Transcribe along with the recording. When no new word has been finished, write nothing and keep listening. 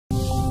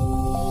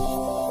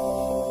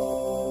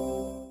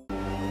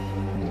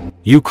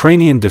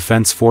Ukrainian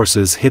defense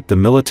forces hit the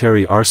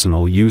military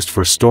arsenal used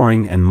for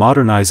storing and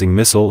modernizing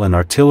missile and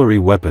artillery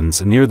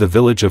weapons near the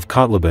village of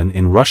Kotlebin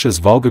in Russia's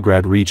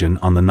Volgograd region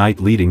on the night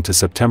leading to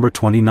September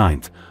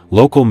 29,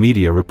 local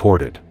media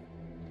reported.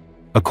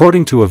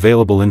 According to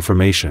available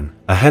information,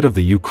 ahead of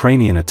the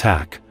Ukrainian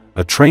attack,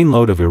 a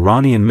trainload of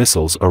Iranian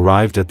missiles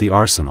arrived at the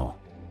arsenal.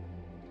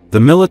 The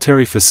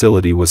military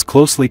facility was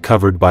closely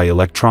covered by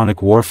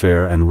electronic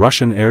warfare and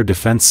Russian air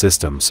defense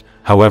systems.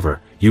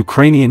 However,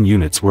 Ukrainian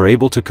units were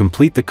able to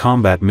complete the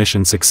combat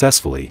mission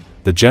successfully,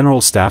 the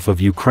General Staff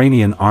of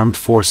Ukrainian Armed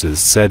Forces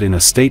said in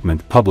a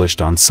statement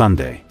published on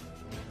Sunday.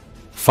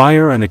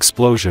 Fire and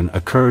explosion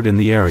occurred in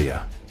the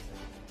area.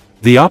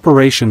 The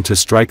operation to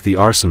strike the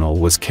arsenal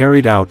was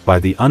carried out by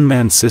the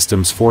Unmanned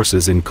Systems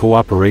Forces in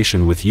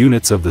cooperation with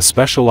units of the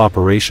Special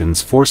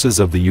Operations Forces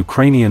of the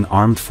Ukrainian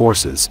Armed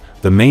Forces,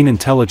 the main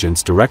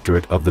intelligence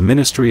directorate of the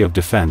Ministry of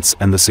Defense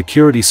and the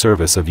Security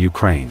Service of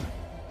Ukraine.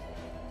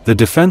 The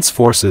defense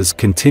forces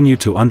continue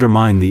to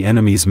undermine the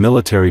enemy's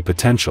military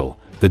potential,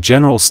 the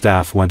General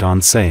Staff went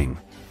on saying.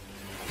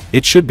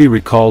 It should be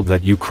recalled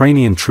that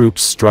Ukrainian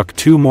troops struck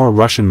 2 more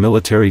Russian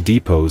military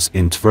depots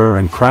in Tver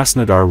and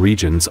Krasnodar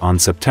regions on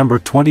September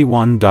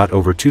 21.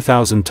 Over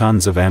 2,000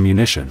 tons of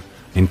ammunition,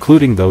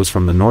 including those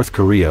from the North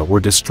Korea, were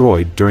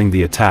destroyed during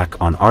the attack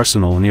on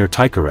arsenal near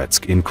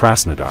Tykharetsk in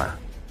Krasnodar.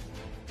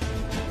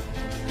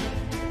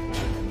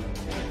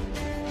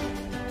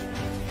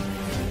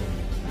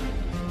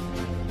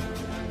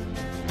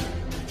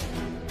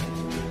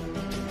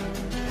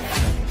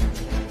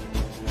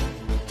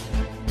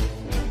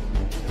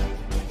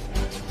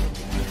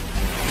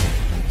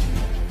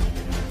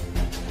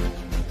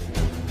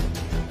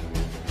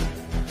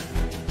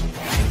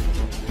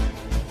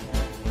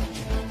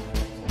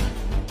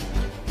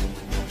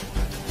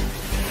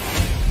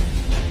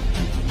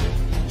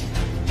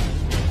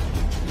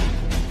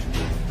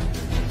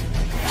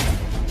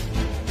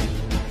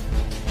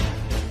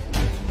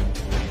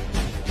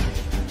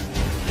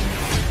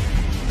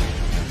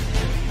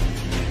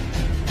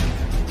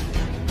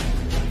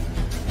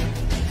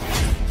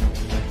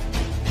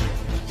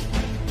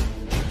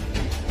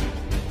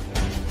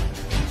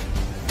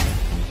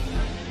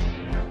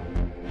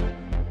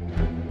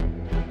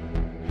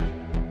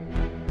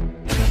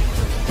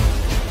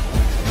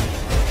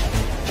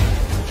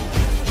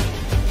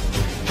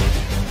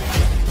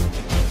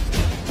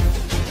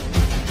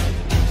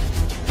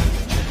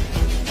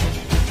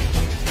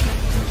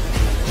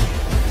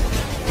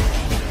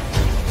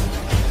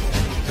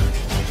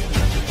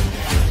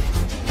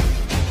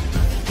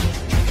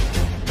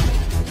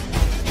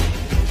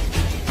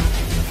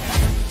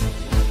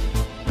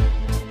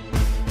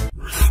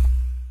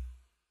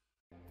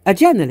 A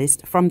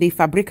journalist from the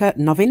Fabrika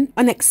Novin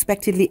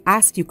unexpectedly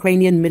asked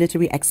Ukrainian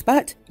military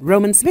expert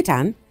Roman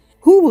Svitan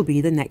who will be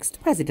the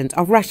next president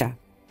of Russia.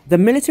 The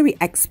military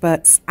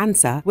expert's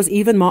answer was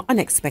even more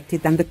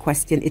unexpected than the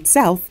question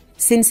itself,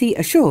 since he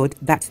assured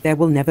that there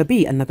will never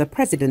be another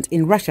president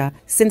in Russia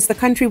since the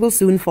country will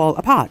soon fall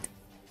apart.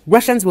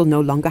 Russians will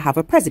no longer have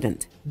a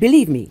president.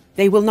 Believe me,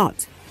 they will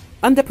not.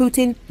 Under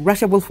Putin,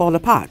 Russia will fall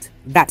apart.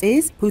 That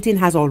is, Putin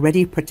has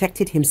already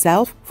protected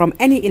himself from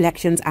any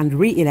elections and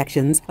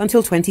re-elections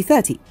until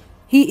 2030.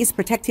 He is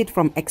protected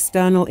from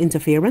external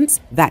interference,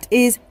 that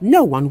is,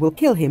 no one will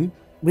kill him,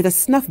 with a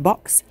snuff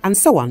box, and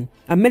so on.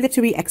 A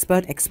military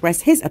expert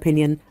expressed his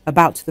opinion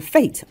about the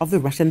fate of the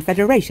Russian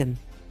Federation.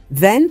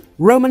 Then,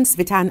 Roman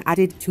Svitan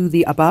added to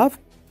the above,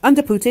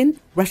 under Putin,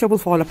 Russia will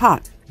fall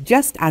apart,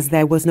 just as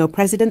there was no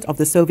president of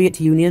the Soviet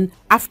Union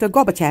after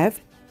Gorbachev.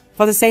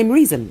 For the same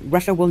reason,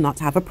 Russia will not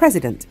have a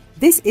president.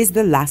 This is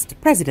the last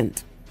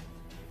president.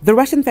 The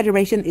Russian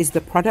Federation is the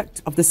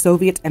product of the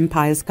Soviet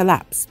Empire's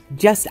collapse,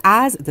 just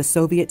as the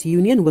Soviet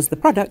Union was the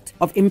product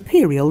of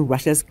Imperial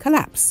Russia's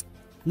collapse.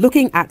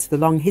 Looking at the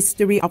long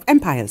history of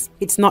empires,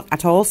 it's not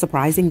at all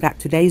surprising that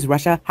today's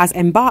Russia has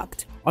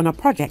embarked on a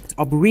project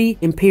of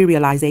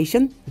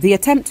re-imperialization, the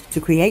attempt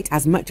to create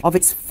as much of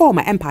its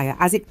former empire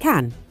as it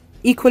can.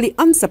 Equally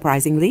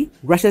unsurprisingly,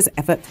 Russia's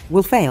effort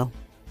will fail.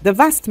 The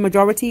vast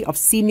majority of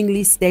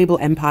seemingly stable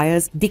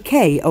empires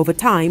decay over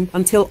time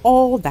until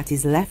all that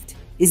is left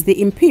is the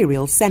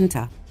imperial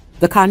center.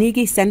 The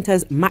Carnegie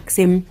Center's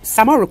Maxim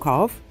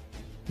Samorukov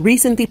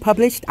recently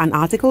published an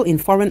article in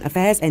Foreign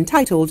Affairs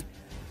entitled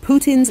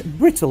Putin's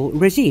Brittle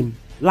Regime.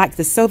 Like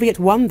the Soviet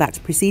one that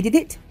preceded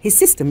it, his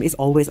system is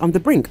always on the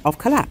brink of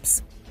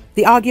collapse.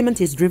 The argument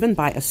is driven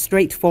by a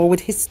straightforward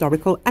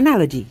historical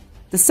analogy.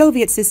 The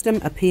Soviet system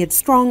appeared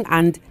strong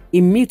and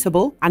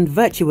immutable, and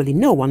virtually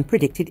no one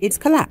predicted its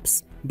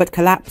collapse. But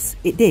collapse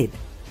it did.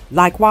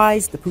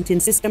 Likewise, the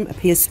Putin system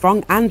appears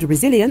strong and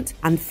resilient,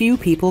 and few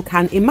people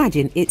can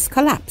imagine its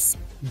collapse.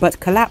 But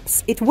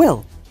collapse it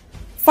will.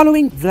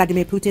 Following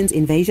Vladimir Putin's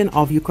invasion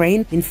of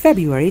Ukraine in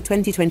February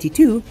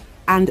 2022,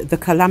 and the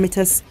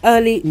calamitous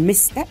early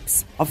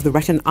missteps of the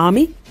Russian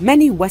army,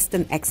 many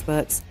Western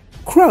experts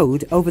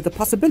crowed over the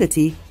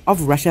possibility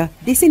of Russia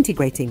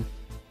disintegrating.